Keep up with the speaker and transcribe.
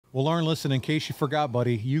Well, Arn, listen, in case you forgot,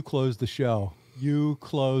 buddy, you closed the show. You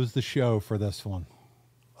closed the show for this one.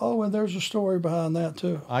 Oh, and there's a story behind that,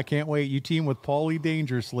 too. I can't wait. You team with Paulie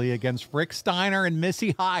Dangerously against Rick Steiner and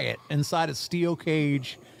Missy Hyatt inside a steel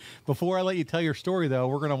cage. Before I let you tell your story, though,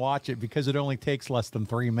 we're going to watch it because it only takes less than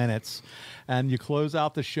 3 minutes. And you close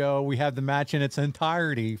out the show. We have the match in its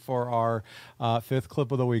entirety for our fifth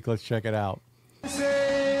clip of the week. Let's check it out. Missy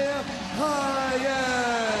Hyatt,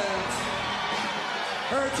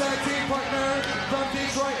 her tag team partner from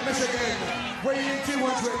Detroit, Michigan, weighing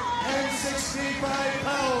 265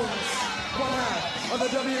 pounds, one half of the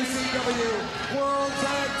WCW World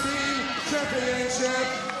Tag Team Championship.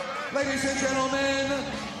 Ladies and gentlemen,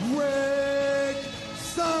 Rick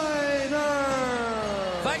Steiner.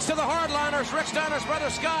 Thanks to the hardliners, Rick Steiner's brother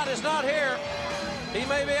Scott is not here. He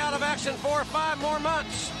may be out of action 4 or 5 more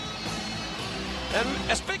months. And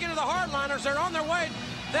speaking of the hardliners, they're on their way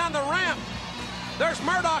down the ramp. There's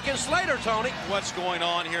Murdoch and Slater, Tony. What's going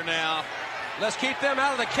on here now? Let's keep them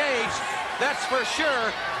out of the cage, that's for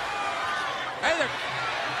sure. Hey,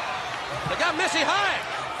 they got Missy Hyatt.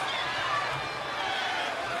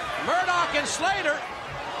 Murdoch and Slater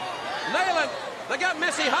nailing. They got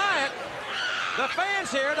Missy Hyatt. The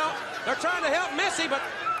fans here, they're trying to help Missy, but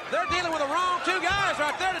they're dealing with the wrong 2 guys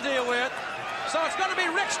right there to deal with. So it's going to be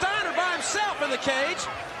Rick Steiner by himself in the cage.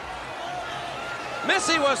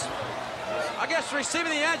 Missy was, I guess,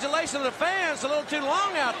 receiving the adulation of the fans a little too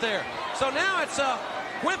long out there. So now it's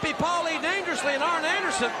Wimpy Paulie Dangerously and Arn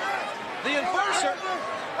Anderson, the enforcer.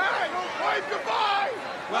 Hey, don't wave goodbye!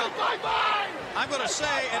 Well, bye-bye! I'm going to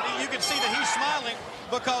say, and you can see that he's smiling,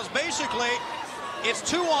 because basically it's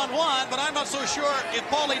 2-on-1, but I'm not so sure if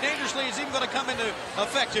Paulie Dangerously is even going to come into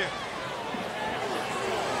effect here.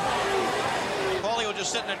 Paulie will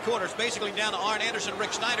just sit in that corner. It's basically down to Arn Anderson,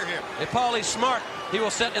 Rick Steiner here. If Paulie's smart, he will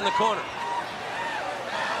sit in the corner.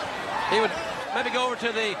 He would maybe go over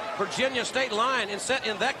to the Virginia state line and sit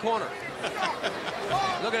in that corner.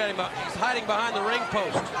 Look at him. He's hiding behind the ring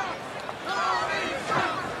post.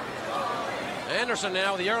 Anderson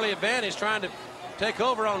now with the early advantage, trying to take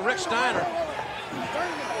over on Rick Steiner.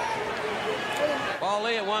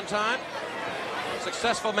 Paulie at one time,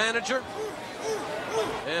 successful manager.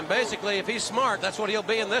 And basically, if he's smart, that's what he'll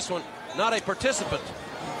be in this one, not a participant.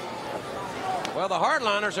 Well, the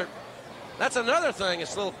hardliners are, that's another thing.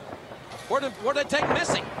 It's a little, where'd they take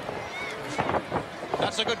Missy?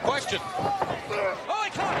 That's a good question. Oh,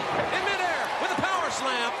 he caught him in midair with a power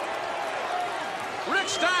slam. Rick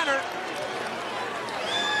Steiner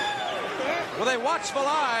with a watchful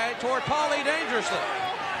eye toward Paulie Dangerously.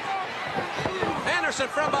 Anderson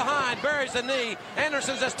from behind buries the knee.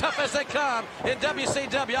 Anderson's as tough as they come in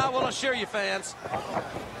WCW, I will assure you, fans.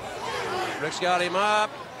 Rick's got him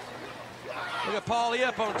up. Look at Paulie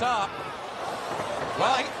up on top.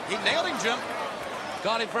 Well, he nailed him, Jim.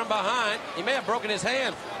 Got him from behind. He may have broken his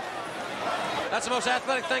hand. That's the most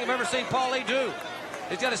athletic thing I've ever seen Paulie do.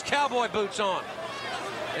 He's got his cowboy boots on.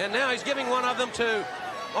 And now he's giving one of them to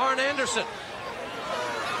Arn Anderson.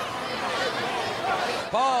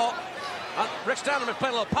 Rick Steiner is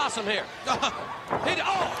playing a little possum here.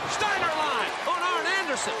 Steiner line on Arn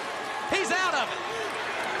Anderson. He's out of it.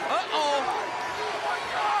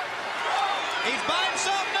 He's by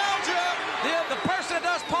himself now, Jim. The person that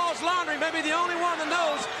does Paul's laundry may be the only one that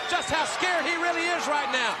knows just how scared he really is right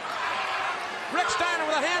now. Rick Steiner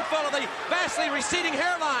with a handful of the vastly receding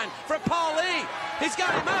hairline from Paul Lee. He's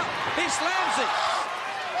got him up. He slams him.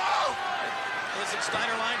 Is it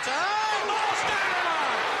Steiner line time? Steiner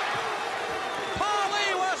line. Paul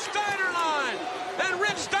Lee was Steiner line. And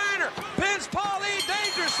Rick Steiner pins Paul Lee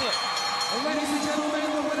dangerously. Ladies and gentlemen,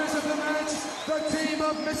 the winners of the match, the team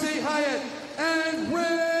of Missy Hyatt and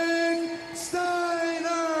Rick Steiner.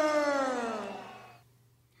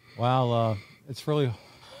 Wow, it's really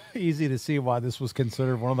easy to see why this was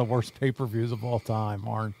considered one of the worst pay-per-views of all time,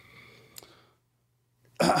 Arn.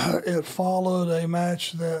 It followed a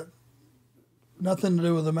match that nothing to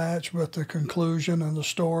do with the match, but the conclusion and the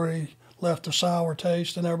story left a sour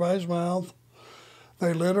taste in everybody's mouth.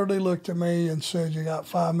 They literally looked at me and said, "You got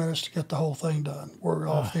 5 minutes to get the whole thing done. We're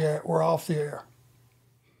off the air. We're off the air."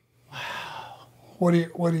 Wow. What are you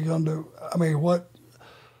going to do? I mean, what?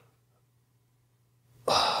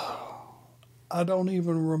 I don't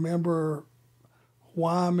even remember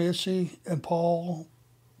why Missy and Paul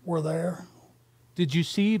were there. Did you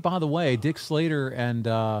see, by the way, Dick Slater and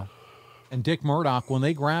Dick Murdoch, when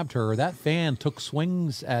they grabbed her, that fan took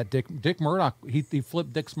swings at Dick Murdoch. He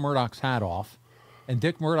flipped Dick Murdoch's hat off, and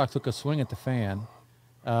Dick Murdoch took a swing at the fan.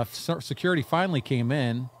 Security finally came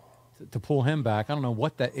in to pull him back. I don't know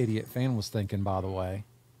what that idiot fan was thinking, by the way.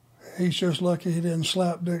 He's just lucky he didn't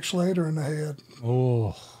slap Dick Slater in the head.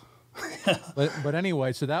 Oh. but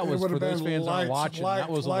anyway, so that was, for those fans that aren't watching, that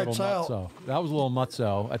was a little nutso. That was a little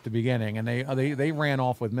nutso at the beginning, and they ran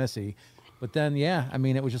off with Missy. But then, yeah, I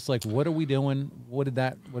mean, it was just like, what are we doing? What did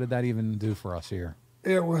that even do for us here?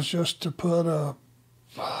 It was just to put a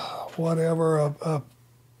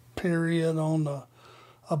period on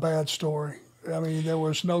a bad story. I mean, there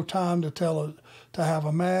was no time to have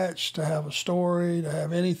a match, to have a story, to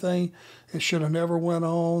have anything. It should have never went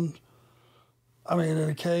on. I mean, in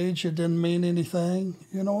a cage, it didn't mean anything.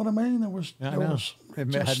 You know what I mean?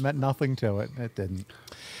 It had meant nothing to it. It didn't.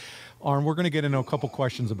 Arn, we're going to get into a couple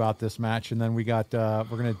questions about this match, and then we're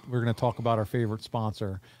going to talk about our favorite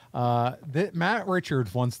sponsor. Matt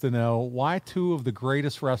Richards wants to know why two of the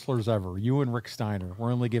greatest wrestlers ever, you and Rick Steiner, were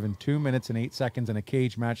only given 2 minutes and 8 seconds in a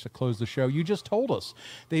cage match to close the show. You just told us.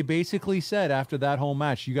 They basically said after that whole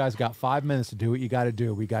match, you guys got 5 minutes to do what you got to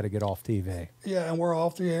do. We got to get off TV. Yeah, and we're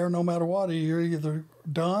off the air no matter what. You're either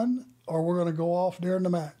done or we're going to go off during the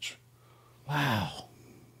match. Wow.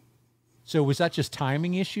 So was that just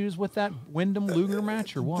timing issues with that Wyndham Luger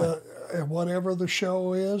match, or what? Whatever the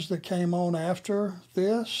show is that came on after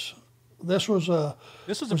this. This was a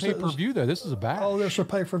pay-per-view, though. This is a bash. Oh, this is a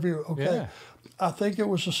pay-per-view. Okay. Yeah. I think it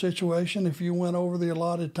was a situation, if you went over the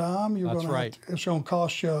allotted time, it's going to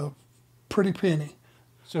cost you a pretty penny.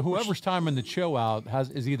 So whoever's timing the show out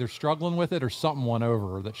is either struggling with it or something went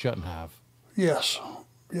over that shouldn't have. Yes.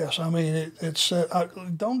 Yes, I mean,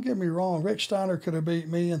 don't get me wrong. Rick Steiner could have beat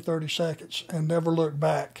me in 30 seconds and never looked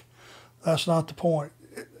back. That's not the point.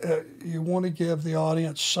 You want to give the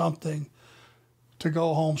audience something to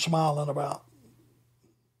go home smiling about.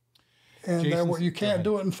 And you can't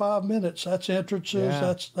do it in 5 minutes. That's entrances.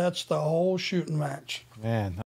 Yeah. That's the whole shooting match. Man.